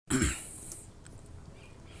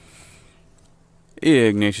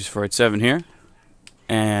Ignatius Freud 7 here,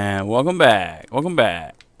 and welcome back. Welcome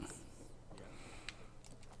back.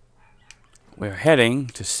 We're heading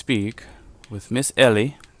to speak with Miss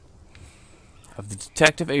Ellie of the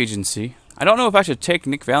detective agency. I don't know if I should take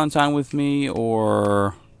Nick Valentine with me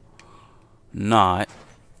or not.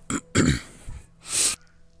 I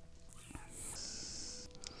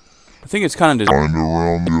think it's kind of designed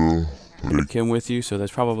around you. Take him with you, so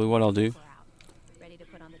that's probably what I'll do. Ready to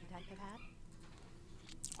put on the detective hat?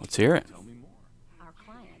 Let's hear it. Tell me more. Our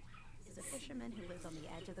client is a fisherman who lives on the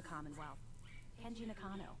edge of the Commonwealth, Kenji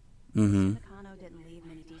Nakano. Nakano didn't leave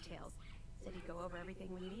many details. Said he'd go over everything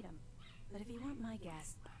when you need him. But if you want my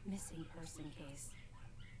guess, missing person case.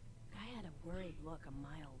 Guy had a worried look a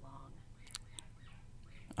mile long.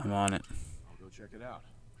 I'm on it. I'll go check it out.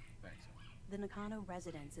 Thanks. The Nakano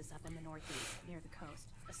residence is up in the northeast, near the coast.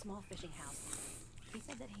 A small fishing house. He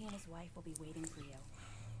said that he and his wife will be waiting for you.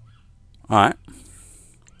 Alright.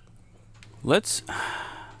 Let's...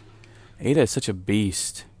 Ada is such a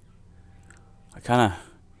beast. I kind of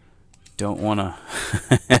don't want to...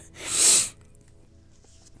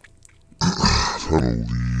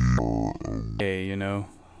 Hey, you know,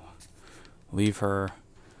 leave her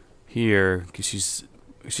here because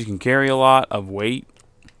she can carry a lot of weight,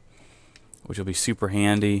 which will be super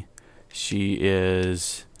handy. She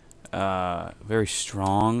is very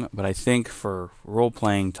strong, but I think for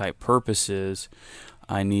role-playing type purposes,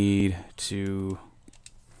 I need to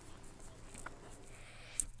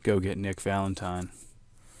go get Nick Valentine.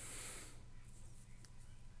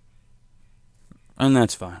 And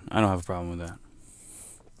that's fine. I don't have a problem with that.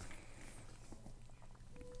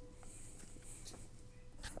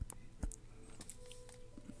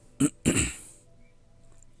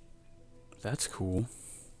 That's cool.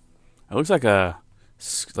 It looks like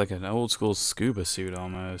an old school scuba suit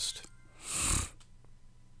almost.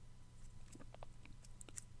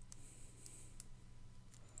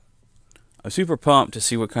 I'm super pumped to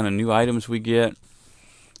see what kind of new items we get,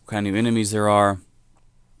 what kind of new enemies there are.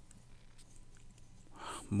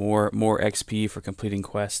 More XP for completing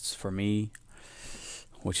quests for me,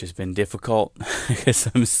 which has been difficult because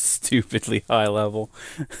I'm stupidly high level.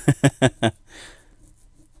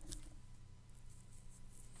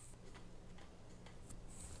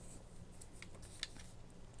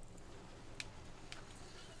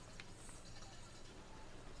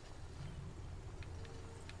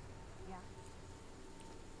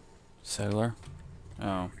 Settler?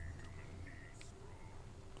 Oh.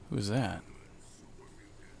 Who's that?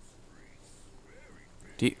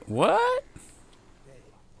 What?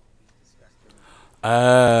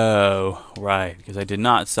 Oh, right. Because I did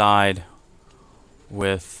not side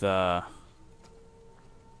with, yeah.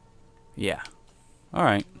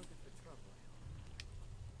 Alright.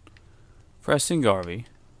 Preston Garvey.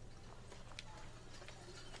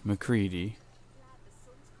 McCready.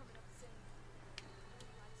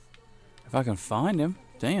 If I can find him.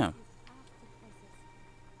 Damn.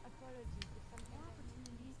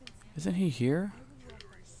 Isn't he here?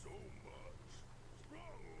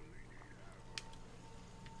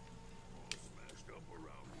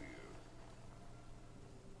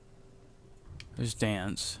 There's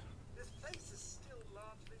Dance.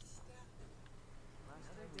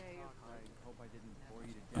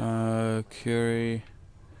 Curie.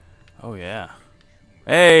 Oh yeah.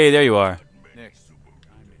 Hey, there you are. Next.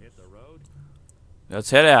 Time to hit the road. Let's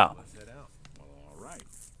head out. Well, all right.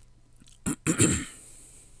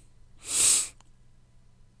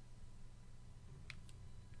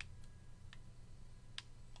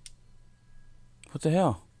 What the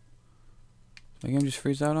hell? Did my game just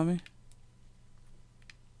freeze out on me?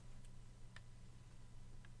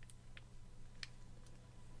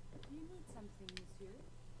 You need something, monsieur?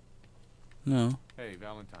 No. Hey,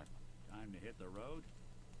 Valentine. Time to hit the road.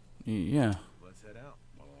 Yeah. Let's head out.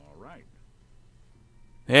 Well, all right.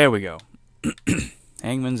 There we go.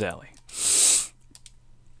 Hangman's Alley.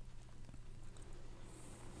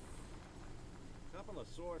 Couple of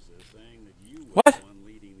sources saying that you were What? the one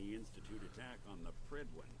leading the Institute attack on the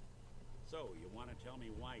Pridwin. So, you want to tell me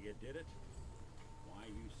why you did it? Why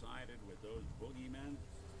you sided with those boogeymen?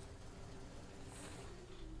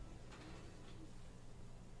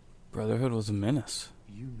 Brotherhood was a menace.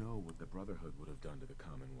 You know what the Brotherhood would have done to the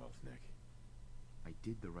Commonwealth, Nick. I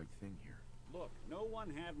did the right thing here. Look, no one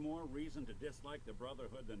had more reason to dislike the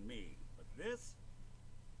Brotherhood than me. But this?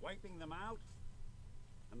 Wiping them out?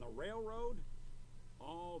 And the railroad?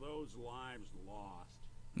 All those lives lost.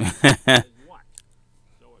 Is what?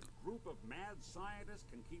 So a group of mad scientists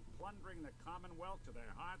can keep plundering the Commonwealth to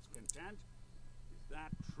their heart's content? Is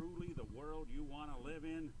that truly the world you want to live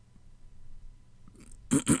in?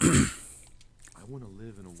 I want to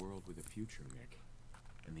live in a world with a future, Nick.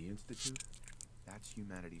 And the Institute? That's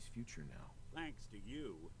humanity's future now. Thanks to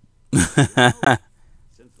you. You know,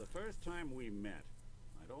 since the first time we met,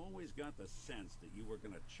 I'd always got the sense that you were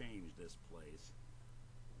going to change this place.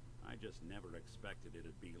 I just never expected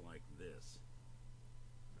it'd be like this.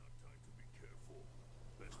 Now time to be careful.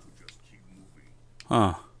 Best to just keep moving.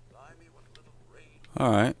 Huh. Blimey, what a little rain.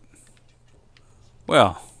 Alright.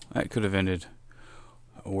 Well, that could have ended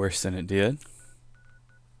worse than it did.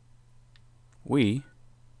 We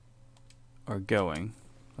are going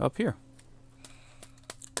up here.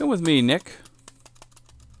 Come with me, Nick.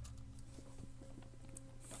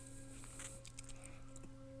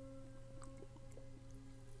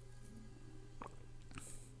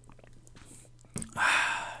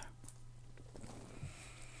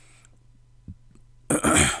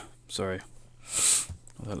 Sorry.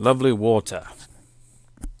 That lovely water.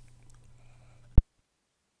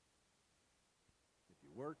 If you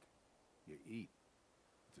work, you eat.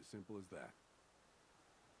 It's as simple as that.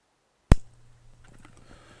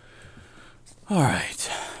 Alright.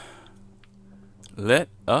 Let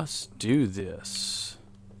us do this.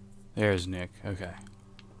 There's Nick. Okay.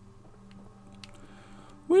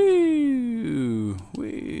 Woo!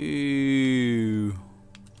 Woo!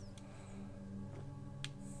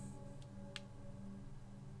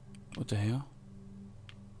 What the hell?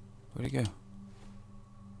 Where'd he go?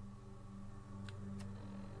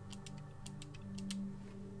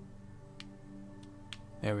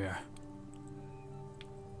 There we are.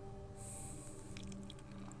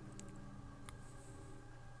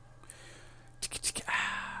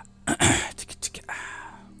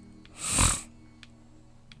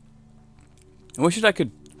 I wish that I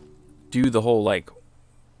could do the whole like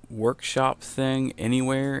workshop thing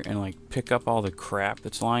anywhere and like pick up all the crap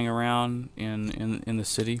that's lying around in the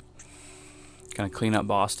city. Kind of clean up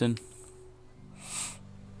Boston.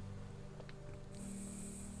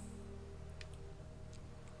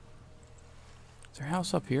 Is there a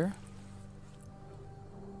house up here?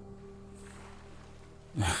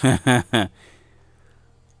 I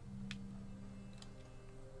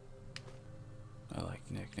like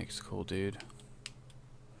Nick. Nick's a cool dude.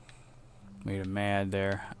 Made him mad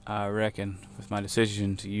there, I reckon, with my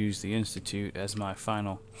decision to use the Institute as my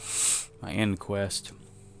end quest.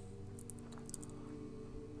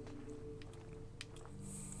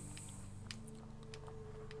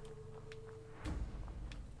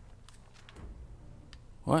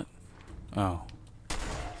 What? Oh.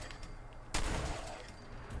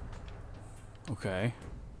 Okay.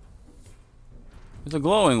 There's a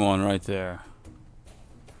glowing one right there.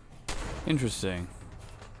 Interesting.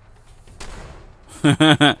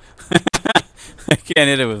 I can't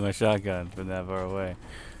hit it with my shotgun from that far away.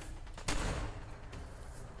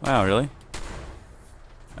 Wow, really?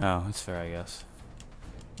 Oh, that's fair, I guess.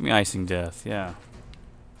 Give me icing death, yeah.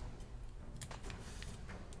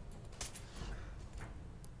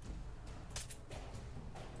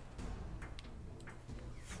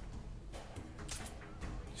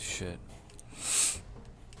 Shit.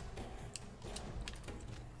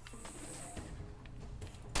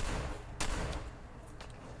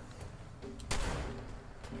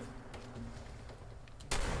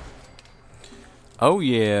 Oh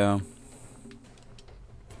yeah.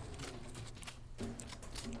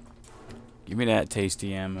 Give me that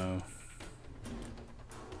tasty ammo.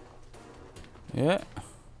 Yeah.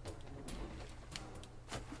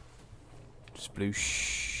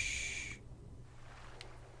 Sploosh.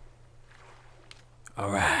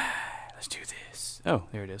 Alright, let's do this. Oh,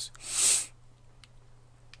 there it is.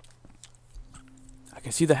 I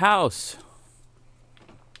can see the house.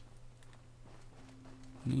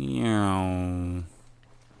 Meow.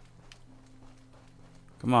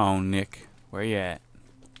 Come on, Nick. Where you at?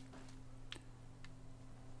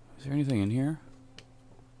 Is there anything in here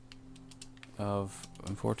of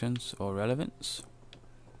importance or relevance?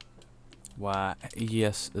 Why,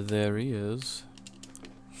 yes, there is.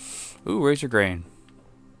 Ooh, razor grain.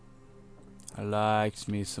 I likes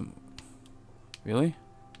me some. Really?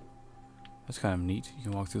 That's kind of neat. You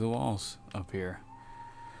can walk through the walls up here.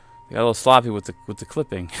 They got a little sloppy with the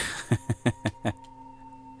clipping.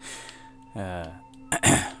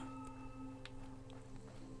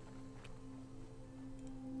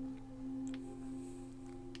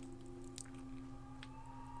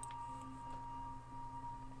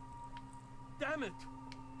 Damn it!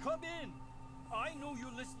 Come in! I know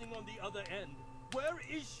you're listening on the other end. Where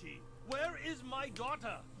is she? Where is my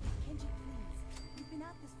daughter? Kenji, please. We've been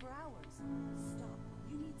at this for hours. Stop.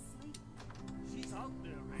 You need sleep. She's out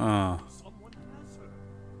there, Raiders. Someone has her.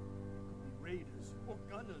 Could be raiders, or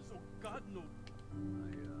gunners, or God knows. I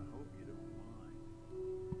hope you don't mind.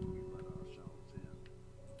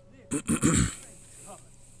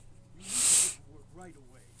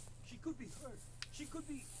 She could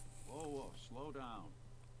be... Whoa, whoa, slow down.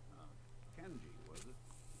 Kenji, was it?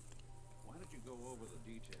 Why don't you go over the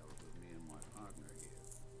details with me and my partner here?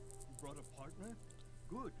 You brought a partner?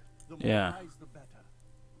 Good. The more Yeah. eyes, the better.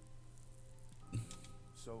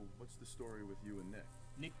 So, what's the story with you and Nick?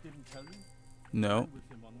 Nick didn't tell you? No. I with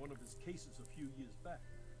him on one of his cases a few years back,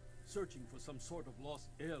 searching for some sort of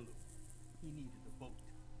lost heirloom. He needed a boat.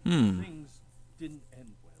 Things didn't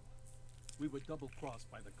end well. We were double-crossed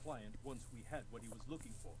by the client once we had what he was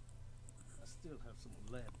looking for. I still have some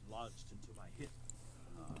lead lodged into my hip.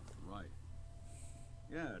 Right.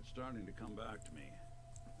 Yeah, it's starting to come back to me.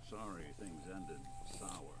 Sorry things ended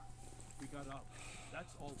sour. We got out.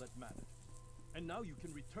 That's all that mattered. And now you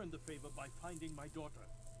can return the favor by finding my daughter.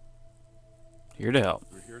 Here to help.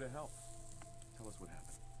 We're here to help. Tell us what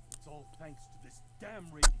happened. It's all thanks to this damn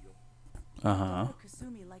radio. Dr.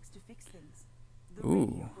 Kasumi likes to fix things. The Ooh.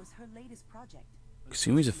 radio was her latest project.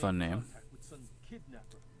 Kasumi's a fun name. Contact with some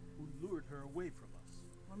kidnapper who lured her away from us.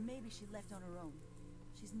 Or maybe she left on her own.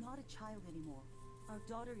 She's not a child anymore. Our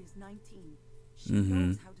daughter is 19. She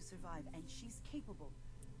knows how to survive, and she's capable.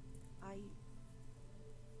 I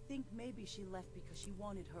think maybe she left because she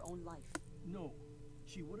wanted her own life. No,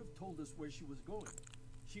 she would have told us where she was going.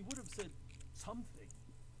 She would have said something.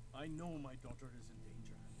 I know my daughter is in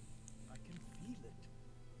danger. I can feel it.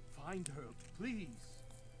 Find her, please.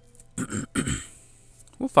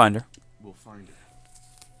 We'll find her. We'll find her.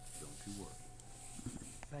 Don't you worry.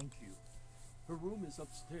 Thank you. Her room is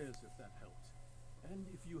upstairs if that helps. And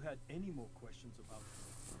if you had any more questions about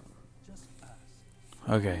her, just ask.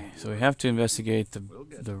 Okay, so we have to investigate We'll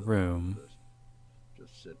get the to room. bottom of this.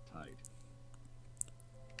 Just sit tight.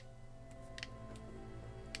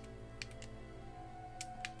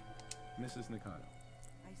 Mrs. Nakano.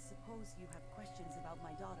 I suppose you have questions about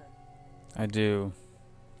my daughter. I do.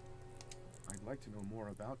 I'd like to know more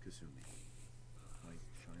about Kasumi. Might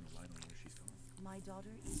shine a light on where she's gone. My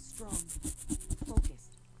daughter is strong,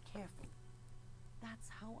 focused, careful. That's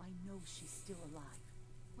how I know she's still alive.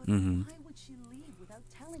 But why would she leave without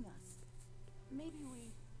telling us? Maybe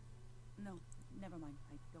we... No, never mind.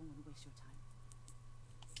 I don't want to waste your time.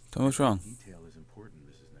 Tell me what's wrong. Detail is important,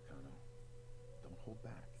 Mrs. Nakano. Don't hold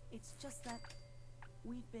back. It's just that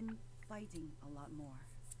we've been fighting a lot more.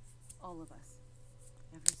 All of us.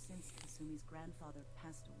 Ever since Kasumi's grandfather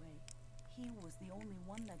passed away, he was the only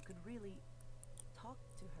one that could really talk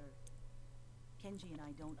to her. Kenji and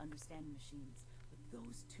I don't understand machines, but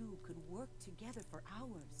those two could work together for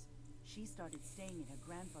hours. She started staying in her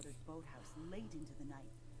grandfather's boathouse late into the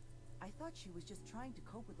night. I thought she was just trying to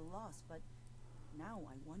cope with the loss, but now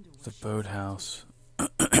I wonder what The she was up to. boathouse.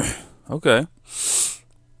 Okay.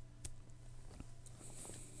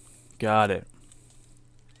 Got it.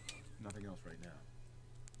 Nothing else right now.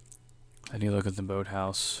 I need to look at the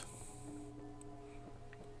boathouse.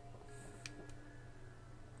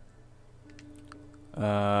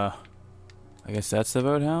 I guess that's the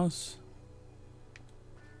boathouse?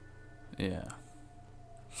 Yeah.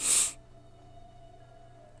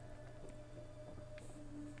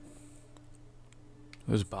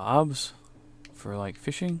 Those bobs? For like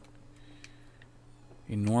fishing?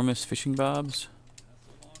 Enormous fishing bobs?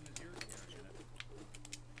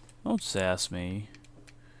 Don't sass me,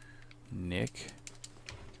 Nick.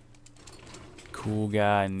 Cool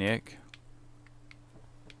guy, Nick.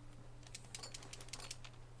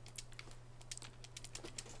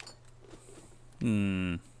 What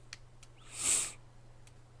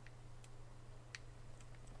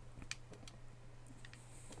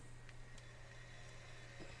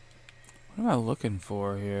am I looking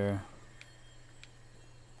for here?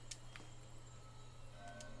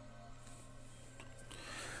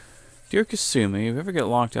 Dear Kasumi, if you ever get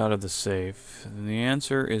locked out of the safe, then the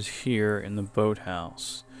answer is here in the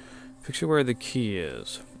boathouse. Picture where the key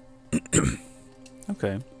is.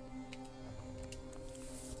 Okay.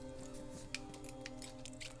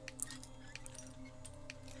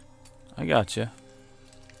 I gotcha.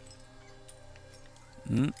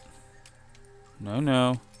 No,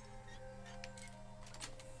 no.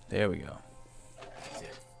 There we go.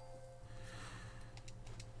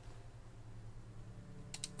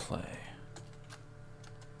 Play.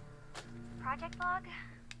 Project log?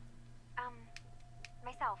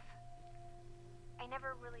 Myself. I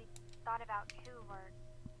never really thought about who or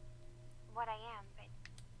what I am, but...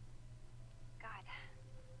 God.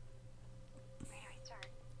 Where do I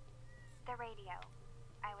start? The radio.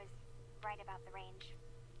 I was right about the range.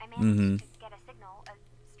 I managed to get a signal, a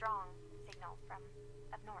strong signal from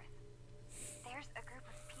up north. There's a group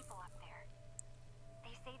of people up there.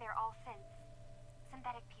 They say they're all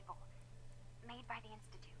synthetic people, made by the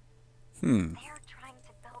Institute. They're trying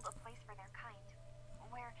to build a place for their kind.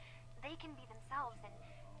 they can be themselves and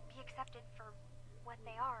be accepted for what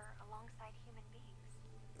they are alongside human beings.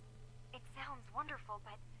 It sounds wonderful,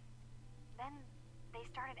 but then they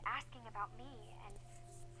started asking about me, and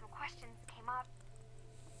some questions came up.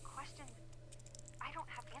 Questions I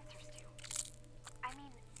don't have answers to. I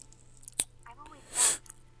mean, I've always felt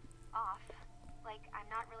off, like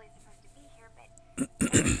I'm not really supposed to be here, but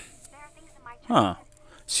there are things in my Huh. childhood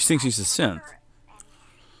She thinks he's a I synth. remember, and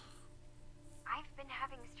I've been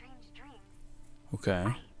having strange dreams. Okay.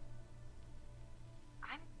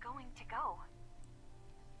 I'm going to go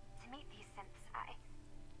to meet these synths.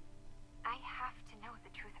 I have to know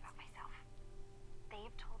the truth about myself.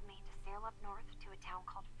 They've told me to sail up north to a town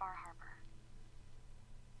called Far Harbor.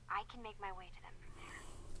 I can make my way to them from there.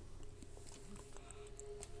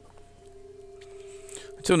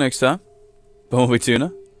 Until next time, Bumblebee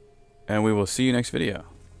Tuna, and we will see you next video.